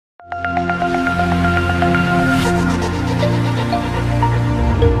Hello,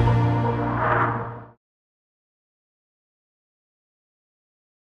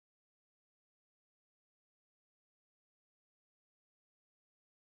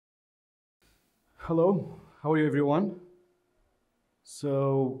 how are you everyone?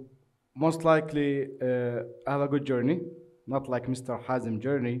 So, most likely I have a good journey, not like Mr. Hazim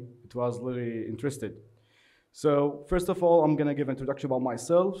journey. It was really interested. So, first of all, I'm gonna give an introduction about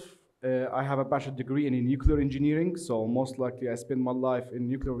myself. I have a bachelor degree in nuclear engineering, so most likely I spent my life in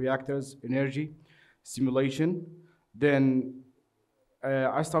nuclear reactors, energy, simulation. Then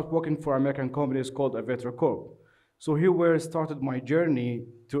I started working for American companies called Aviator Corp. So here where started my journey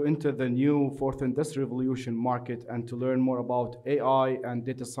to enter the new fourth industrial revolution market and to learn more about AI and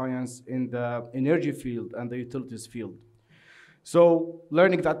data science in the energy field and the utilities field. So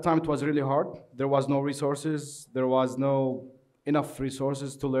learning that time, it was really hard. There was no resources. There was no enough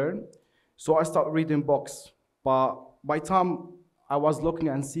resources to learn. So I started reading books. But by time I was looking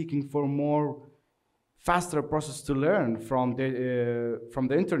and seeking for more faster process to learn from the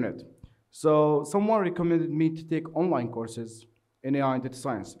internet. So someone recommended me to take online courses in AI and data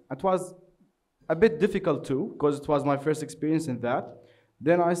science. It was a bit difficult too, because it was my first experience in that.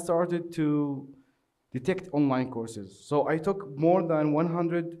 Then I started to detect online courses. So I took more than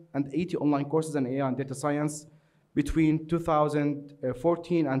 180 online courses in AI and data science between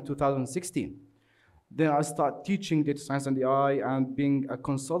 2014 and 2016. Then I started teaching data science and AI and being a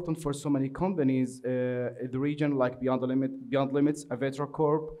consultant for so many companies in the region, like Beyond Limits, Aviator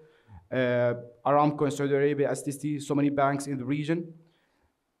Corp, Aramco in Saudi Arabia, STC, so many banks in the region.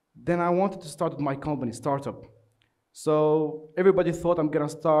 Then I wanted to start my company, startup. So everybody thought I'm gonna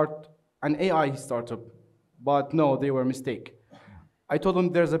start an AI startup, but no, they were mistake. I told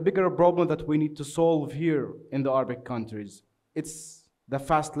them there's a bigger problem that we need to solve here in the Arabic countries. It's the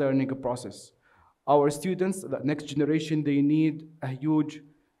fast learning process. Our students, the next generation, they need a huge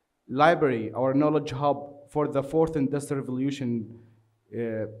library, our knowledge hub for the fourth industrial revolution,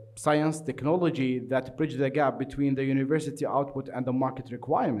 science, technology that bridge the gap between the university output and the market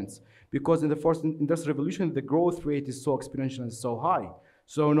requirements. Because in the fourth industrial revolution, the growth rate is so exponential and so high.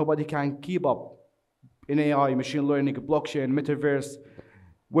 So nobody can keep up in AI, machine learning, blockchain, metaverse,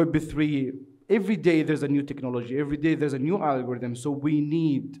 Web3. Every day there's a new technology. Every day there's a new algorithm. So we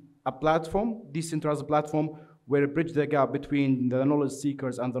need a platform, decentralized platform, where it bridge the gap between the knowledge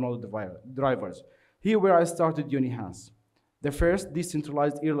seekers and the knowledge drivers. Here where I started UniHans, the first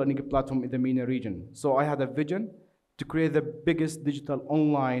decentralized e-learning platform in the MENA region. So I had a vision to create the biggest digital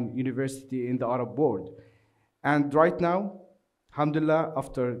online university in the Arab world. And right now, alhamdulillah,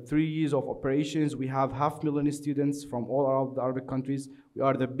 after 3 years of operations, we have 500,000 students from all around the Arabic countries. We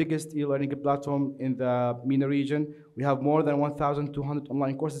are the biggest e-learning platform in the MENA region. We have more than 1,200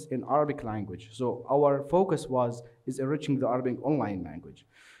 online courses in Arabic language. So our focus is enriching the Arabic online language.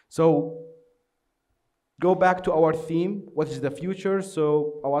 So go back to our theme, what is the future?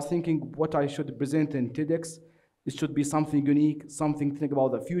 So I was thinking what I should present in TEDx. It should be something unique, something to think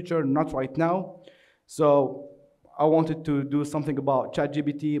about the future, not right now. So I wanted to do something about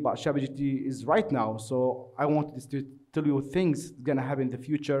ChatGPT, but ChatGPT is right now. So I wanted to tell you things gonna happen in the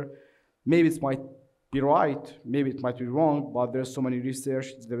future. Maybe it might be right, maybe it might be wrong, but there's so many research,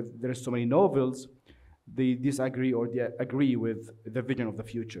 there's so many novels, they disagree or they agree with the vision of the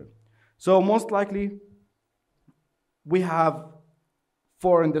future. So most likely, we have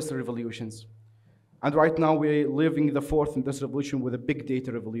 4 industrial revolutions. And right now we're living the 4th industrial revolution with a big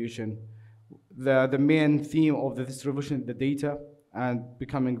data revolution. The main theme of this revolution is the data, and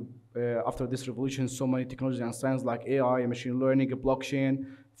becoming, after this revolution, so many technologies and science like AI, machine learning, blockchain,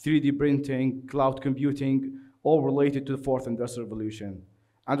 3D printing, cloud computing, all related to the 4th industrial revolution.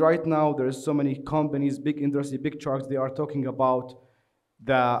 And right now, there's so many companies, big industry, big sharks, they are talking about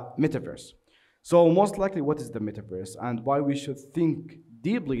the metaverse. So most likely, what is the metaverse and why we should think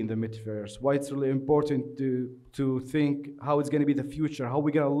deeply in the metaverse, why it's really important to think how it's gonna be the future, how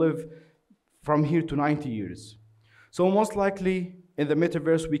we're gonna live from here to 90 years. So most likely, in the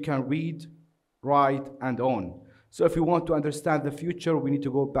metaverse, we can read, write, and own. So if we want to understand the future, we need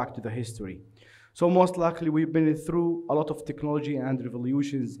to go back to the history. So most likely, we've been through a lot of technology and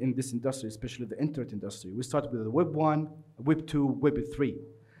revolutions in this industry, especially the internet industry. We started with the Web 1, Web 2, Web 3.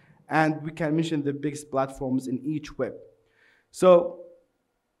 And we can mention the biggest platforms in each web. So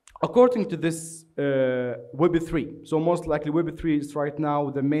according to this Web 3, so most likely Web 3 is right now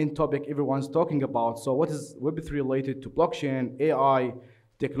the main topic everyone's talking about. So what is Web 3 related to? Blockchain, AI,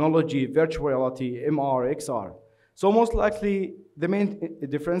 technology, virtual reality, MR, XR. So most likely the main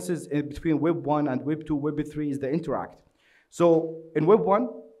differences between Web 1 and Web 2, Web 3 is the interact. So in Web 1,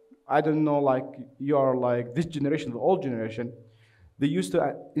 I don't know, like you are like this generation, the old generation, they used to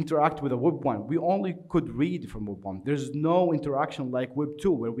interact with a Web 1. We only could read from Web 1. There's no interaction like Web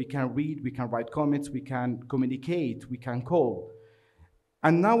 2, where we can read, we can write comments, we can communicate, we can call.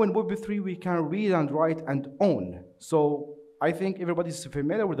 And now in Web 3, we can read and write and own. So I think everybody's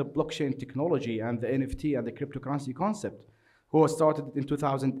familiar with the blockchain technology and the NFT and the cryptocurrency concept, who started in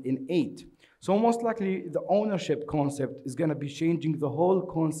 2008. So most likely the ownership concept is gonna be changing the whole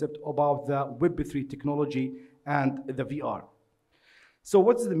concept about the Web3 technology and the VR. So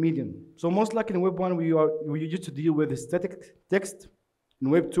what's the medium? So most likely in Web 1, we used to deal with static text. In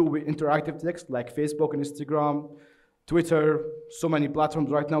Web 2, we interactive text like Facebook and Instagram, Twitter, so many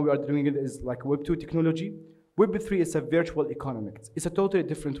platforms. Right now we are doing it as like Web 2 technology. Web 3 is a virtual economy. It's a totally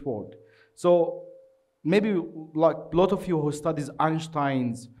different world. So maybe like a lot of you who studies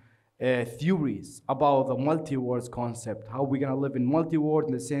Einstein's theories about the multi-worlds concept, how we're gonna live in multi-world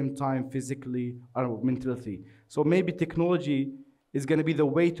at the same time physically or mentally. So maybe technology is gonna be the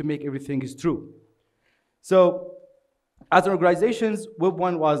way to make everything is true. So as organizations, Web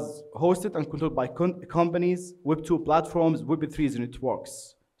 1 was hosted and controlled by companies, Web 2 platforms, Web 3 is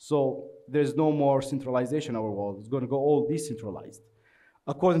networks. So there's no more centralization in our world. It's gonna go all decentralized.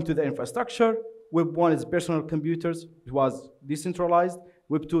 According to the infrastructure, Web 1 is personal computers, it was decentralized.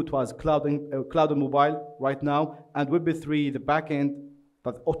 Web 2, it was cloud and mobile right now. And Web 3, the backend,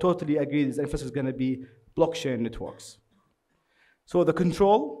 but totally agree, this infrastructure is gonna be blockchain networks. So the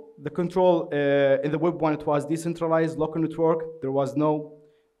control in the Web 1, it was decentralized, local network. There was no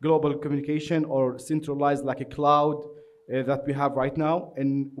global communication or centralized like a cloud that we have right now.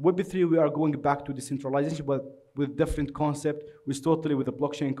 In Web 3, we are going back to decentralization, but with different concept, with the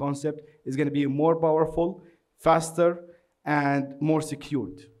blockchain concept. Is gonna be more powerful, faster, and more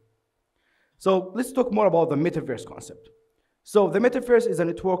secured. So let's talk more about the Metaverse concept. So the Metaverse is a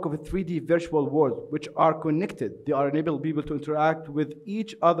network of 3D virtual worlds which are connected. They are enable people to interact with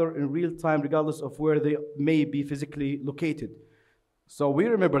each other in real time, regardless of where they may be physically located. So we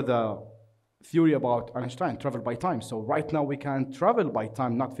remember the theory about Einstein, travel by time. So right now we can travel by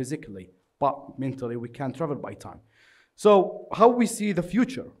time, not physically, but mentally we can travel by time. So how we see the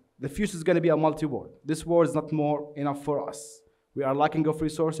future? The future is gonna be a multi-world. This world is not more enough for us. We are lacking of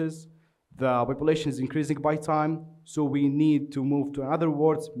resources. The population is increasing by time, so we need to move to another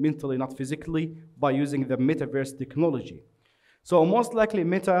world, mentally, not physically, by using the Metaverse technology. So most likely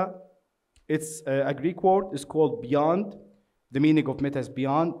Meta, it's a Greek word, it's called beyond. The meaning of Meta is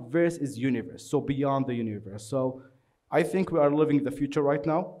beyond, verse is universe, so beyond the universe. So I think we are living the future right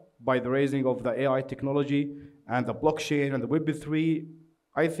now by the raising of the AI technology and the blockchain and the Web 3.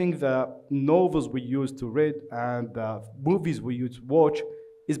 I think the novels we used to read and the movies we used to watch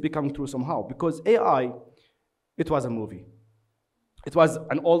is becoming true somehow, because AI, it was a movie. It was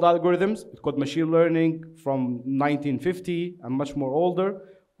an old algorithms, it's called machine learning from 1950 and much more older,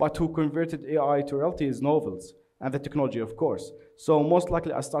 but who converted AI to reality is novels and the technology, of course. So most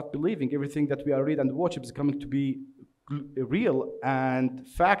likely I start believing everything that we are read and watch is coming to be real and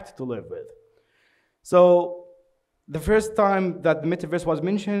fact to live with. So the first time that the Metaverse was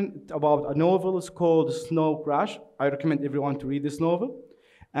mentioned about a novel is called Snow Crash. I recommend everyone to read this novel.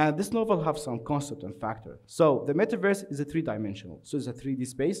 And this novel has some concept and factor. So the Metaverse is a three-dimensional. So it's a 3D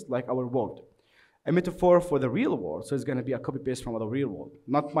space like our world. A metaphor for the real world. So it's gonna be a copy-paste from the real world.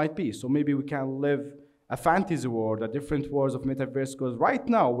 Not might be. So maybe we can live a fantasy world, a different worlds of Metaverse, because right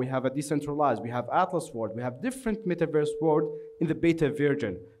now we have a decentralized, we have Atlas world, we have different Metaverse world in the beta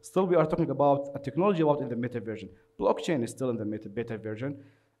version. Still we are talking about a technology about in the meta version. Blockchain is still in the beta version.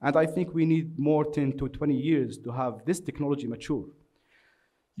 And I think we need more 10 to 20 years to have this technology mature.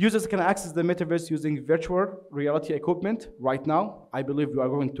 Users can access the Metaverse using virtual reality equipment. Right now, I believe we are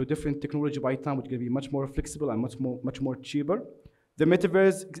going to different technology by time, which is going to be much more flexible and much more cheaper. The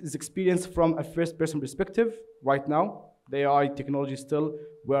Metaverse is experienced from a first-person perspective. Right now, the AI technology still,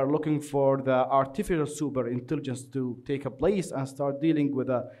 we are looking for the artificial super intelligence to take a place and start dealing with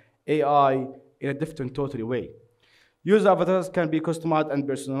the AI in a different, totally way. User avatars can be customized and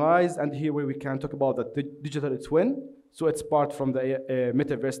personalized, and here we can talk about the digital twin. So it's part from the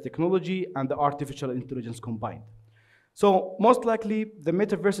Metaverse technology and the artificial intelligence combined. So most likely, the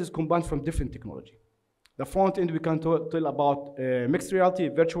Metaverse is combined from different technology. The front end, we can tell about mixed reality,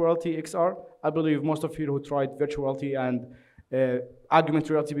 virtual reality, XR. I believe most of you who tried virtual reality and augmented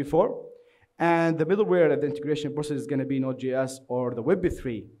reality before. And the middleware and the integration process is gonna be Node.js or the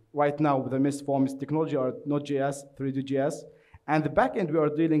Web3. Right now, the most famous technology are Node.js, 3D.js. And the backend, we are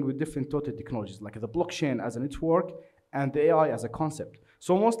dealing with different total technologies, like the blockchain as a network and the AI as a concept.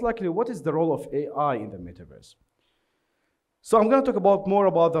 So most likely, what is the role of AI in the Metaverse? So I'm going to talk about more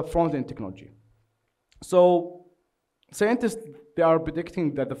about the front-end technology. So scientists, they are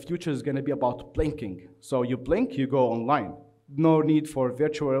predicting that the future is going to be about blinking. So you blink, you go online. No need for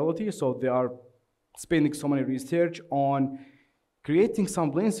virtual reality, so they are spending so many research on creating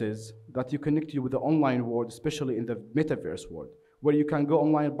some lenses that you connect you with the online world, especially in the metaverse world, where you can go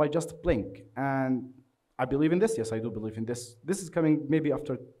online by just blink. And I believe in this. Yes, I do believe in this. This is coming maybe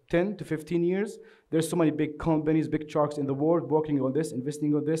after 10 to 15 years. There's so many big companies, big sharks in the world working on this,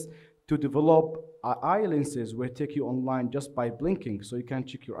 investing on this to develop eye lenses where take you online just by blinking. So you can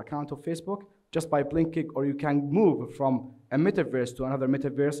check your account of Facebook just by blinking, or you can move from a metaverse to another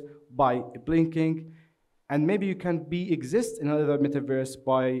metaverse by blinking. And maybe you can exist in another metaverse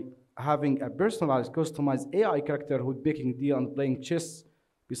by having a personalized, customized AI character who's making deal and playing chess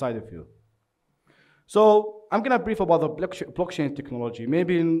beside of you. So I'm gonna brief about the blockchain technology.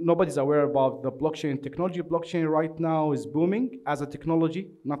 Maybe nobody's aware about the blockchain technology. Blockchain right now is booming as a technology,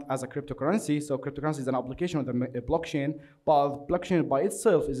 not as a cryptocurrency. So cryptocurrency is an application of the blockchain, but blockchain by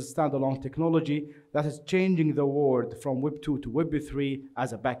itself is a standalone technology that is changing the world from Web 2 to Web 3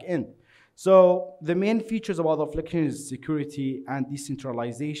 as a back end. So the main features about the blockchain is security and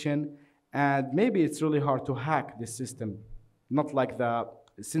decentralization, and maybe it's really hard to hack this system, not like the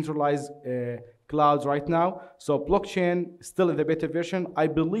centralized clouds right now. So blockchain still in the beta version. I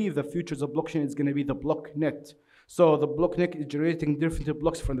believe the futures of blockchain is going to be the blocknet. So the blocknet is generating different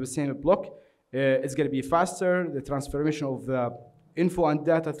blocks from the same block. It's going to be faster. The transformation of the info and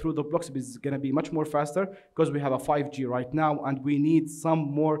data through the blocks is going to be much more faster because we have a 5G right now, and we need some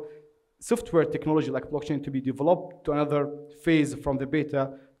more software technology like blockchain to be developed to another phase from the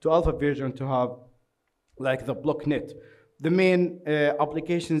beta to alpha version to have like the blocknet. The main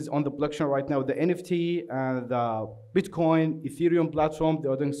applications on the blockchain right now, the NFT and the Bitcoin, Ethereum platform, they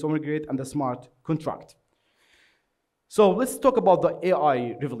are doing so great, and the smart contract. So let's talk about the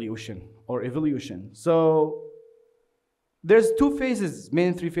AI revolution or evolution. So there's two phases,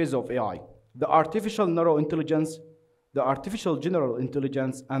 main three phases of AI: the artificial narrow intelligence, the artificial general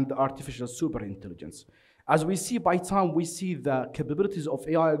intelligence, and the artificial super intelligence. As we see by time, we see the capabilities of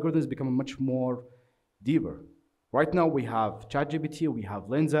AI algorithms becoming much more deeper. Right now, we have ChatGPT, we have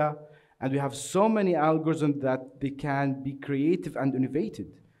Lensa, and we have so many algorithms that they can be creative and innovative.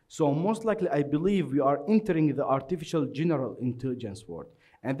 So most likely, I believe we are entering the artificial general intelligence world.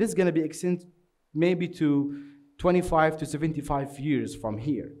 And this is gonna be extended maybe to 25 to 75 years from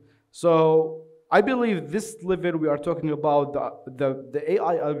here. So I believe this level we are talking about, the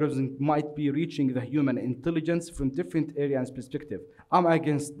AI algorithm might be reaching the human intelligence from different areas and perspective. I'm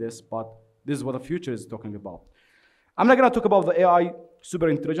against this, but this is what the future is talking about. I'm not gonna talk about the AI super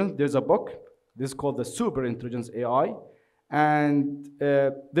intelligence. There's a book, this is called the Super Intelligence AI. And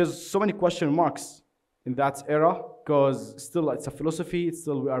there's so many question marks in that era, because still it's a philosophy, it's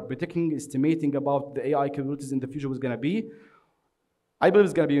still we are predicting, estimating about the AI capabilities in the future was gonna be. I believe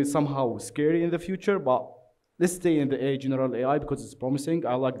it's gonna be somehow scary in the future, but let's stay in the general AI because it's promising.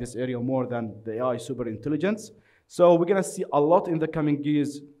 I like this area more than the AI super intelligence. So we're gonna see a lot in the coming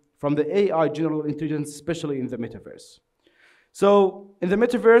years from the AI general intelligence, especially in the metaverse. So in the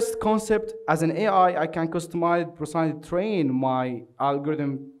metaverse concept, as an AI, I can customize, personally train my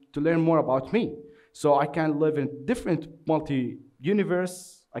algorithm to learn more about me. So I can live in different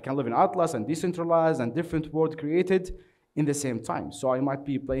multi-universe. I can live in Atlas and decentralized and different world created in the same time. So I might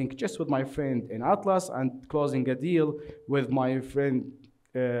be playing chess with my friend in Atlas and closing a deal with my friend,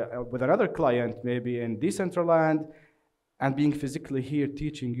 with another client, maybe in Decentraland, and being physically here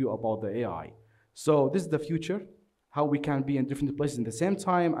teaching you about the AI. So this is the future, how we can be in different places in the same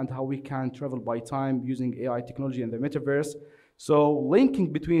time and how we can travel by time using AI technology in the metaverse. So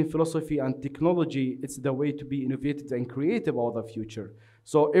linking between philosophy and technology, it's the way to be innovative and creative about the future.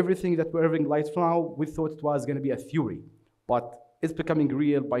 So everything that we're having right now, we thought it was gonna be a theory, but it's becoming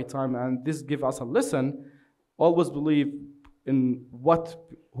real by time, and this gives us a lesson. Always believe in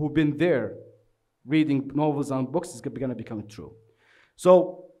who've been there, reading novels and books is gonna become true.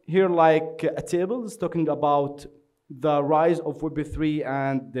 So here like a table is talking about the rise of Web3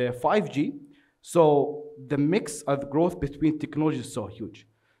 and the 5G. So the mix of growth between technologies is so huge.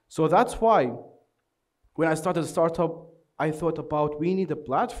 So that's why when I started a startup, I thought about we need a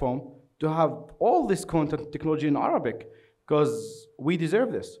platform to have all this content technology in Arabic, because we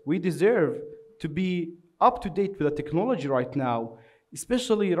deserve this. We deserve to be up to date with the technology right now.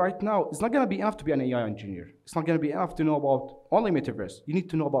 Especially right now, it's not gonna be enough to be an AI engineer. It's not gonna be enough to know about only metaverse. You need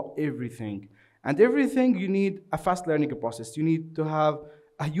to know about everything. And everything, you need a fast learning process. You need to have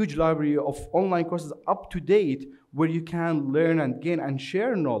a huge library of online courses up to date where you can learn and gain and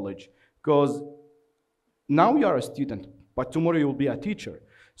share knowledge. Because now you are a student. but tomorrow you'll be a teacher.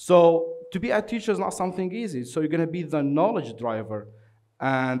 So to be a teacher is not something easy. So you're going to be the knowledge driver,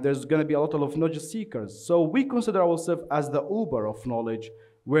 and there's going to be a lot of knowledge seekers. So we consider ourselves as the Uber of knowledge,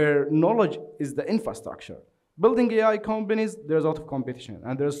 where knowledge is the infrastructure. Building AI companies, there's a lot of competition,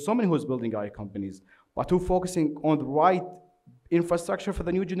 and there's so many who's building AI companies, but who focusing on the right infrastructure for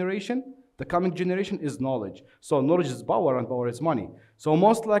the new generation, the coming generation is knowledge. So knowledge is power, and power is money. So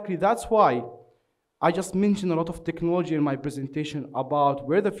most likely that's why I just mentioned a lot of technology in my presentation about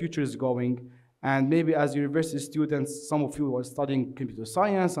where the future is going. And maybe as university students, some of you are studying computer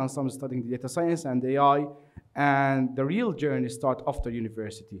science and some studying data science and AI, and the real journey starts after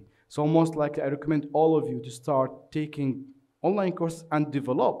university. So most likely I recommend all of you to start taking online courses and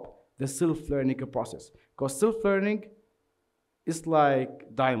develop the self-learning process, because self-learning is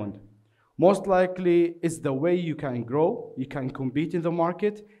like diamond. Most likely it's the way you can grow, you can compete in the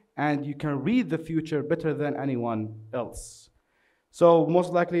market, and you can read the future better than anyone else. So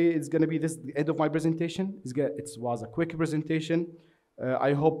most likely it's going to be this the end of my presentation. It was a quick presentation.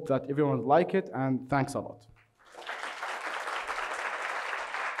 I hope that everyone liked it, and thanks a lot.